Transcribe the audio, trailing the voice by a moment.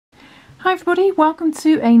Hi everybody, welcome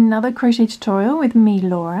to another crochet tutorial with me,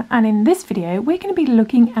 Laura, and in this video we're going to be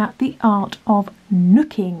looking at the art of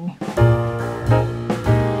nooking.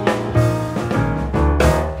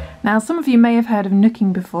 Now some of you may have heard of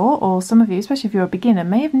nooking before, or some of you, especially if you're a beginner,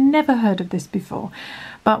 may have never heard of this before.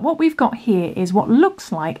 But what we've got here is what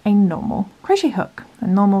looks like a normal crochet hook, a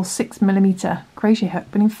normal 6mm crochet hook,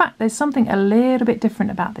 but in fact there's something a little bit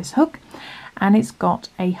different about this hook. And it's got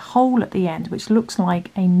a hole at the end which looks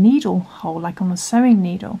like a needle hole, like on a sewing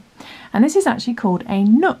needle, and this is actually called a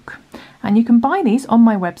knook, and you can buy these on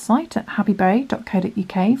my website at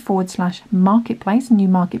happyberry.co.uk/marketplace, new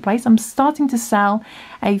marketplace. I'm starting to sell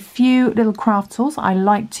a few little craft tools I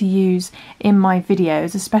like to use in my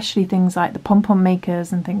videos, especially things like the pom-pom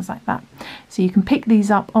makers and things like that, so you can pick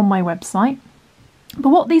these up on my website. But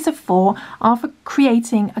what these are for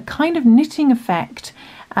creating a kind of knitting effect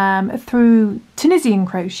through Tunisian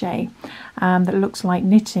crochet that looks like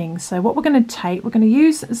knitting. So what we're going to take, we're going to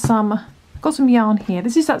use some, I've got some yarn here.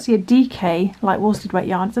 This is actually a DK light worsted weight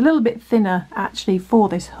yarn. It's a little bit thinner actually for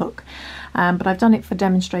this hook, but I've done it for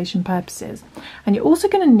demonstration purposes. And you're also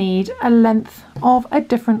going to need a length of a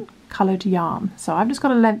different coloured yarn. So I've just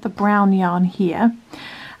got a length of brown yarn here.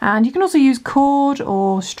 And you can also use cord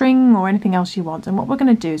or string or anything else you want. And what we're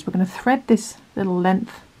going to do is we're going to thread this little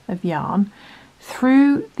length of yarn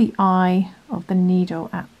through the eye of the needle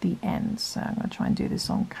at the end. So I'm going to try and do this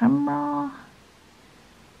on camera.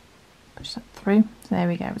 Push that through. So there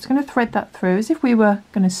we go. We're just going to thread that through as if we were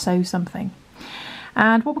going to sew something.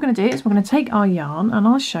 And what we're going to do is we're going to take our yarn and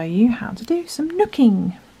I'll show you how to do some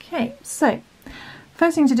nooking. Okay, so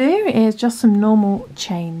first thing to do is just some normal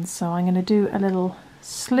chains. So I'm going to do a little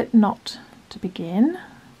slip knot to begin,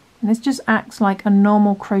 and this just acts like a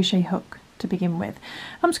normal crochet hook to begin with.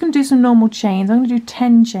 I'm just going to do some normal chains. I'm going to do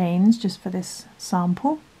 10 chains just for this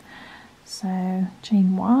sample. So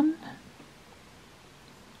chain 1,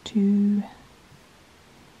 2,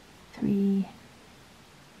 3,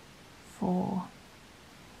 4,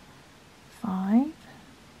 5,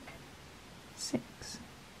 6,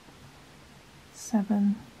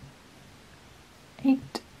 7,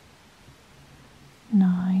 8,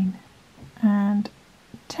 9 and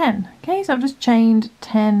 10. Okay, so I've just chained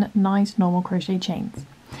 10 nice normal crochet chains,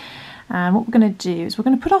 and what we're going to do is we're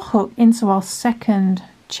going to put our hook into our second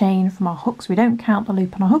chain from our hook, so we don't count the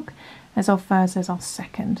loop on our hook as our first as our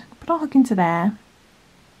second. Put our hook into there,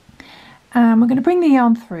 and we're going to bring the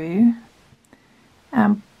yarn through,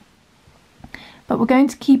 but we're going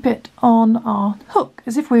to keep it on our hook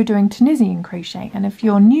as if we were doing Tunisian crochet. And if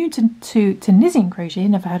you're new to Tunisian crochet,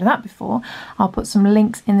 never heard of that before, I'll put some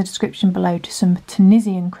links in the description below to some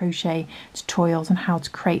Tunisian crochet tutorials on how to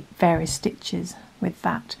create various stitches with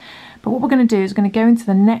that. But what we're going to do is we're going to go into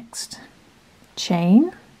the next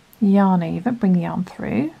chain, yarn over, bring the yarn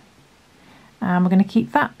through, and we're going to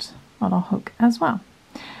keep that on our hook as well.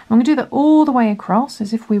 And we're going to do that all the way across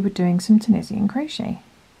as if we were doing some Tunisian crochet.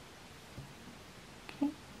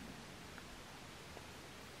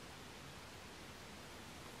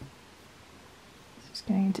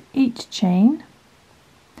 Going into each chain,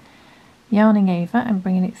 yarning over and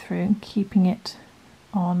bringing it through and keeping it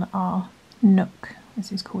on our knook.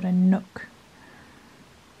 This is called a knook.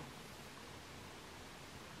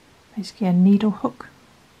 Basically a needle hook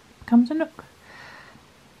becomes a knook.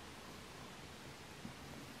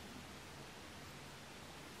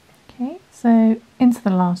 Okay, so into the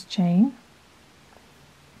last chain,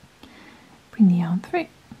 bring the yarn through.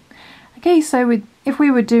 Okay, so if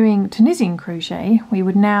we were doing Tunisian crochet, we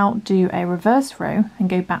would now do a reverse row and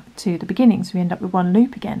go back to the beginning, so we end up with one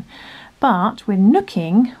loop again. But with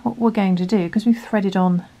nooking, what we're going to do, because we've threaded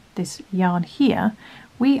on this yarn here,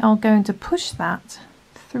 we are going to push that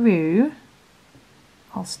through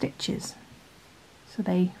our stitches. So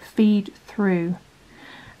they feed through,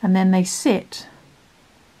 and then they sit,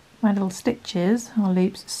 my little stitches, our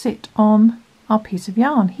loops, sit on our piece of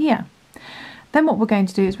yarn here. Then what we're going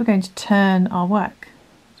to do is we're going to turn our work.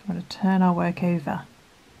 So we're going to turn our work over,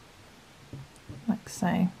 like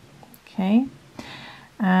so. Okay,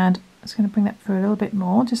 and I'm just going to bring that through a little bit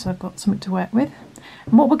more, just so I've got something to work with.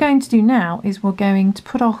 And what we're going to do now is we're going to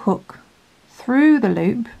put our hook through the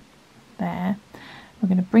loop there. We're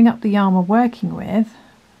going to bring up the yarn we're working with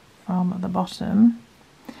from the bottom.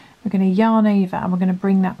 We're going to yarn over and we're going to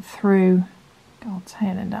bring that through, get our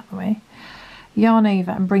tail end out of the way. Yarn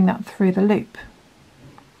over and bring that through the loop.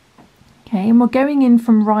 Okay, and we're going in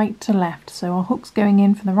from right to left, so our hook's going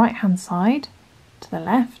in from the right hand side to the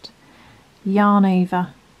left, yarn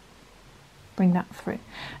over, bring that through.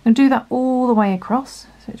 And do that all the way across,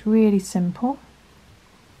 so it's really simple.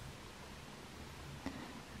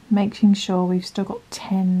 Making sure we've still got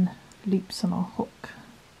 10 loops on our hook.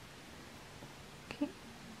 Okay.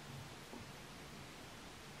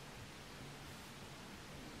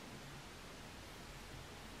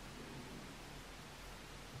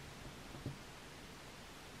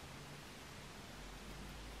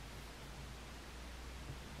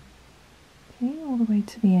 Okay, all the way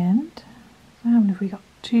to the end. So how many have we got?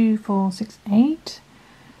 2, 4, 6, 8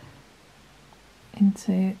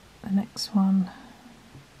 into the next one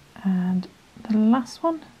and the last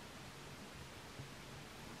one.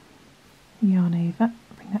 Yarn over,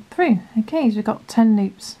 bring that through. Okay, so we've got 10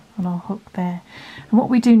 loops on our hook there. And what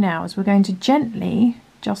we do now is we're going to gently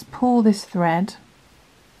just pull this thread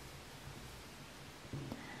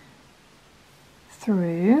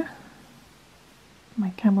through.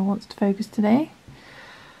 My camera wants to focus today.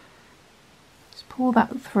 Just pull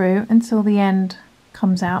that through until the end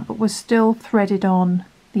comes out, but we're still threaded on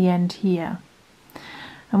the end here.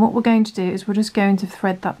 And what we're going to do is we're just going to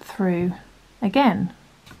thread that through again.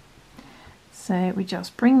 So we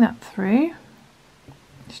just bring that through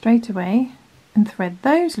straight away and thread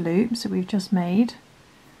those loops that we've just made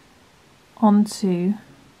onto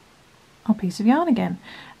our piece of yarn again.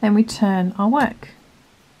 Then we turn our work.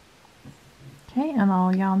 Okay, and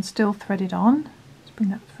our yarn's still threaded on. Let's bring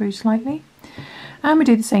that through slightly. And we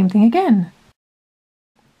do the same thing again.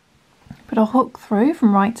 Put our hook through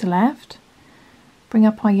from right to left, bring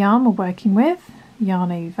up our yarn we're working with,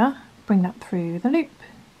 yarn over, bring that through the loop.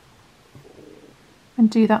 And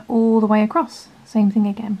do that all the way across. Same thing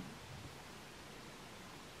again.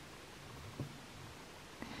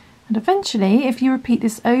 And eventually, if you repeat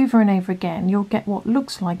this over and over again, you'll get what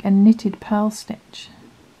looks like a knitted purl stitch.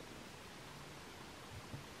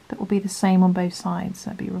 That will be the same on both sides,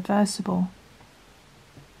 so it'll be reversible.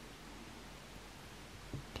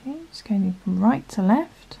 Okay, just going from right to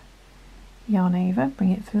left, yarn over,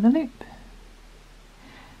 bring it through the loop.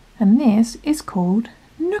 And this is called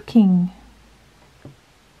knooking.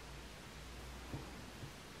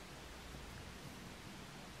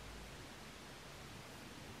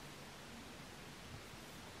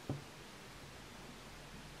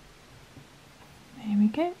 There we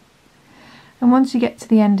go. And once you get to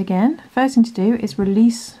the end again, first thing to do is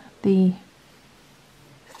release the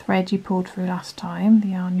thread you pulled through last time, the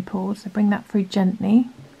yarn you pulled, so bring that through gently,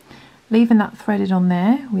 leaving that threaded on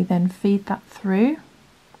there. We then feed that through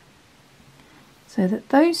so that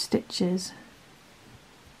those stitches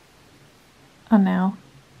are now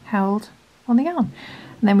held on the yarn,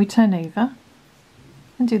 and then we turn over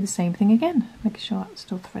and do the same thing again, making sure that's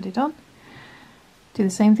still threaded on. Do the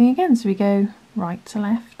same thing again, so we go right to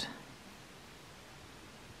left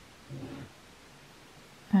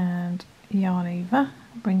and yarn over,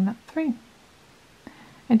 bring that through.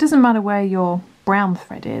 It doesn't matter where your brown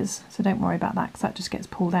thread is, so don't worry about that because that just gets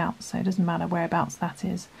pulled out, so it doesn't matter whereabouts that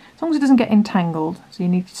is, as long as it doesn't get entangled, so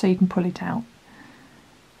you can pull it out.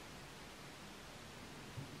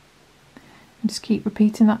 And just keep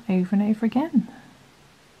repeating that over and over again.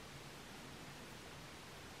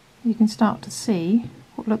 You can start to see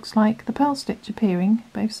what looks like the purl stitch appearing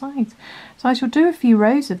both sides. So I shall do a few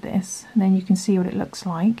rows of this and then you can see what it looks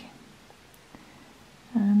like,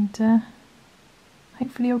 and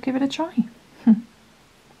hopefully you'll give it a try.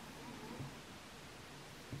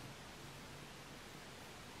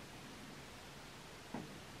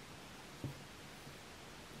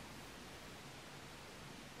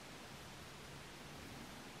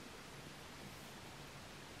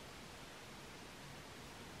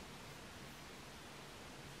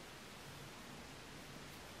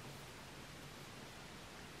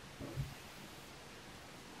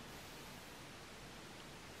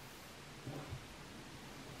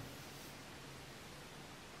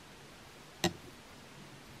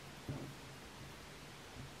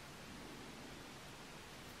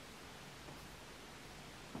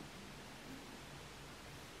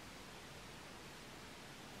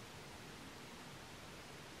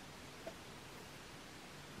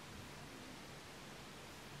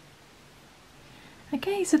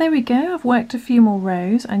 Okay, so there we go. I've worked a few more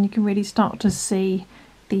rows and you can really start to see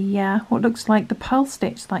the what looks like the purl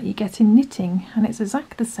stitch that you get in knitting, and it's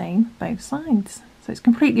exactly the same both sides. So it's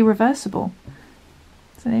completely reversible.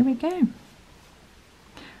 So there we go.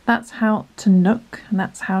 That's how to knook, and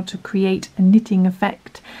that's how to create a knitting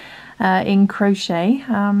effect in crochet.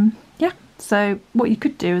 Yeah, so what you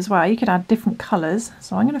could do as well, you could add different colours.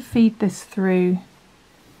 So I'm going to feed this through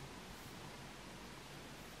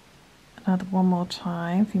another one more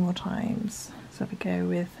time, a few more times. So we go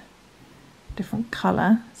with a different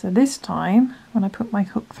colour. So this time, when I put my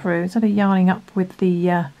hook through, instead of yarning up with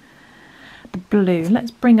the blue,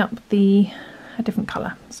 let's bring up a different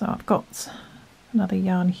colour. So I've got another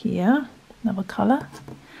yarn here, another colour,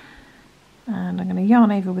 and I'm going to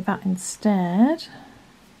yarn over with that instead.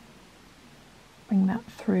 Bring that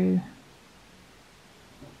through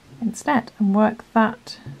instead and work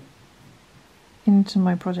that into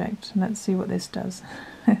my project, and let's see what this does.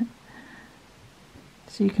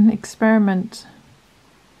 So you can experiment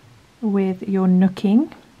with your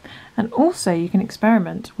nooking, and also you can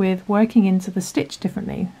experiment with working into the stitch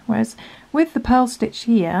differently, whereas with the purl stitch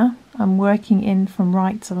here I'm working in from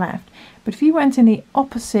right to left, but if you went in the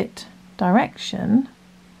opposite direction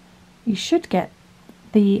you should get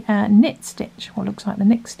the knit stitch, what looks like the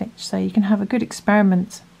knit stitch. So you can have a good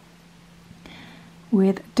experiment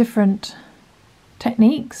with different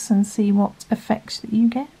techniques and see what effects that you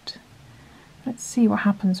get. Let's see what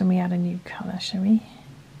happens when we add a new colour, shall we?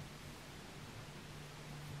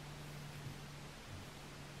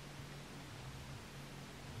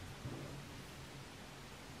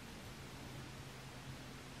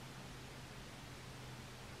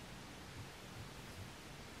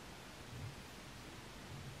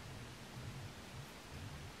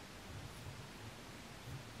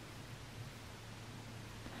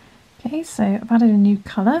 Okay, so I've added a new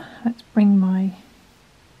colour. Let's bring my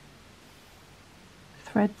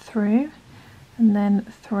thread through and then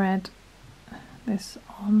thread this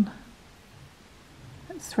on.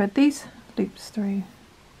 Let's thread these loops through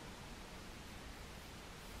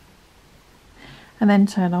and then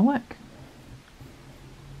turn our work.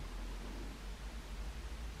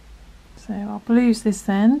 So I'll blues this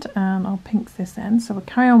end and I'll pink this end. So we'll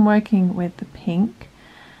carry on working with the pink.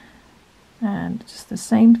 And just the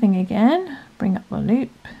same thing again, bring up the loop,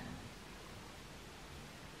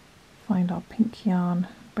 find our pink yarn,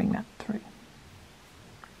 bring that through.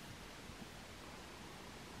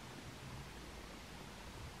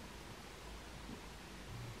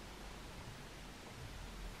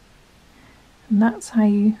 And that's how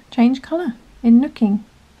you change colour in nooking,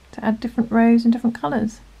 to add different rows and different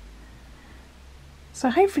colours. So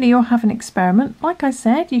hopefully you'll have an experiment. Like I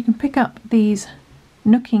said, you can pick up these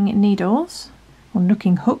nooking needles or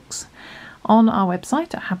nooking hooks on our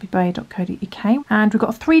website at happybow.co.uk, and we've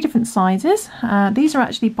got 3 different sizes. These are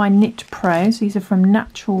actually by Knit Pro, so these are from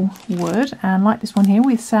natural wood, and like this one here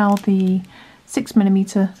we sell the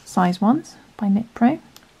 6mm size ones by Knit Pro,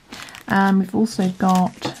 and we've also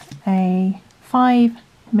got a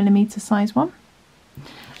 5mm size one,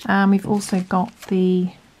 and we've also got the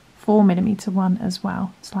 4mm one as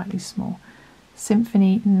well, slightly small.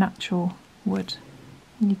 Symphony Natural Wood.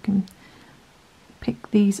 You can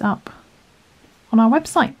pick these up on our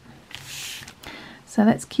website. So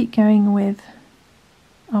let's keep going with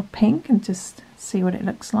our pink and just see what it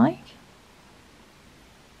looks like.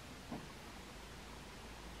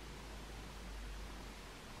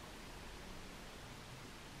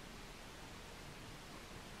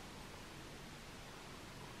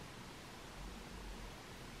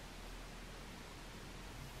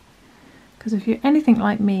 Because if you're anything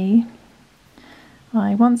like me,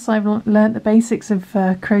 once I've learnt the basics of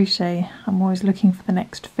crochet, I'm always looking for the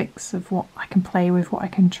next fix of what I can play with, what I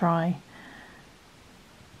can try.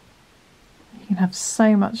 You can have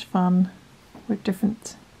so much fun with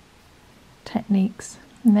different techniques.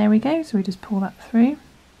 And there we go, so we just pull that through,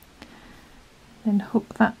 then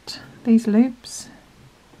hook these loops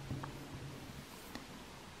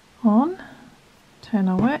on, turn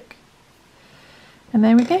our work, and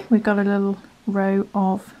there we go, we've got a little row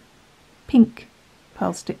of pink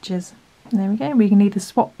purl stitches. And there we go, we can either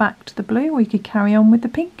swap back to the blue or you could carry on with the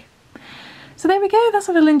pink. So there we go, that's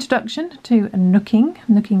a little introduction to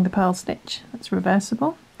nooking the purl stitch. That's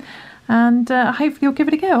reversible, and hopefully you'll give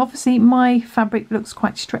it a go. Obviously my fabric looks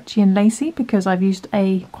quite stretchy and lacy because I've used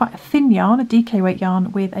quite a thin yarn, a DK weight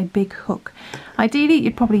yarn with a big hook. Ideally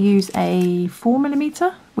you'd probably use a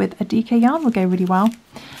 4mm with a DK yarn, will go really well.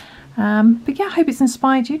 But yeah, I hope it's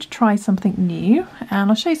inspired you to try something new, and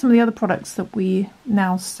I'll show you some of the other products that we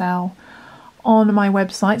now sell on my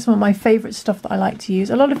website, some of my favourite stuff that I like to use.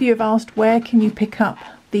 A lot of you have asked where can you pick up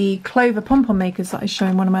the Clover pom-pom makers that I show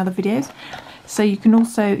in one of my other videos. So you can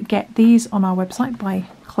also get these on our website by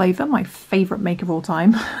Clover, my favourite maker of all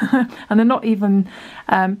time. And they're not even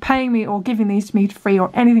paying me or giving these to me free or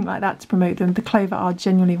anything like that to promote them. The Clover are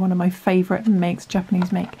genuinely one of my favourite makes,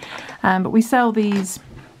 Japanese make. But we sell these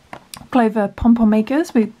Clover pom-pom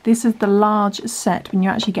makers. This is the large set when you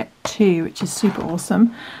actually get 2, which is super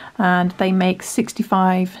awesome, and they make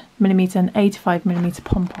 65mm and 85mm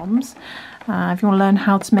pom-poms, If you want to learn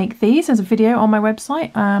how to make these, there's a video on my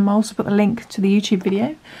website. I'll also put the link to the YouTube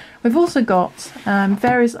video. We've also got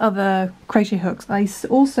various other crochet hooks. I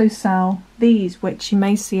also sell these, which you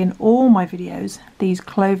may see in all my videos, these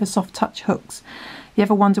Clover Soft Touch hooks. If you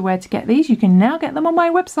ever wonder where to get these, you can now get them on my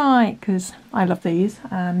website, because I love these,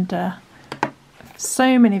 and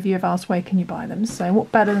so many of you have asked where can you buy them, so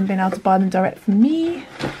what better than being able to buy them direct from me.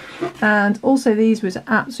 And also these was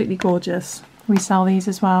absolutely gorgeous. We sell these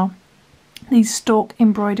as well. These stalk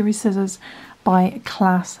embroidery scissors by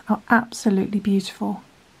Class are absolutely beautiful.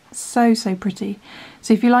 So pretty.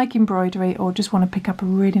 So if you like embroidery or just want to pick up a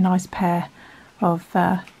really nice pair of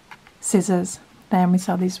scissors, then we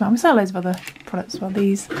sell these as well. We sell loads of other products as well.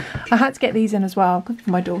 These, I had to get these in as well,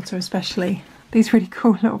 for my daughter especially. These really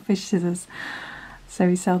cool little fish scissors. So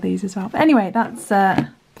we sell these as well. But anyway, that's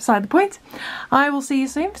beside the point. I will see you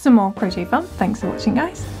soon for some more crochet fun. Thanks for watching,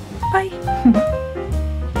 guys. Bye.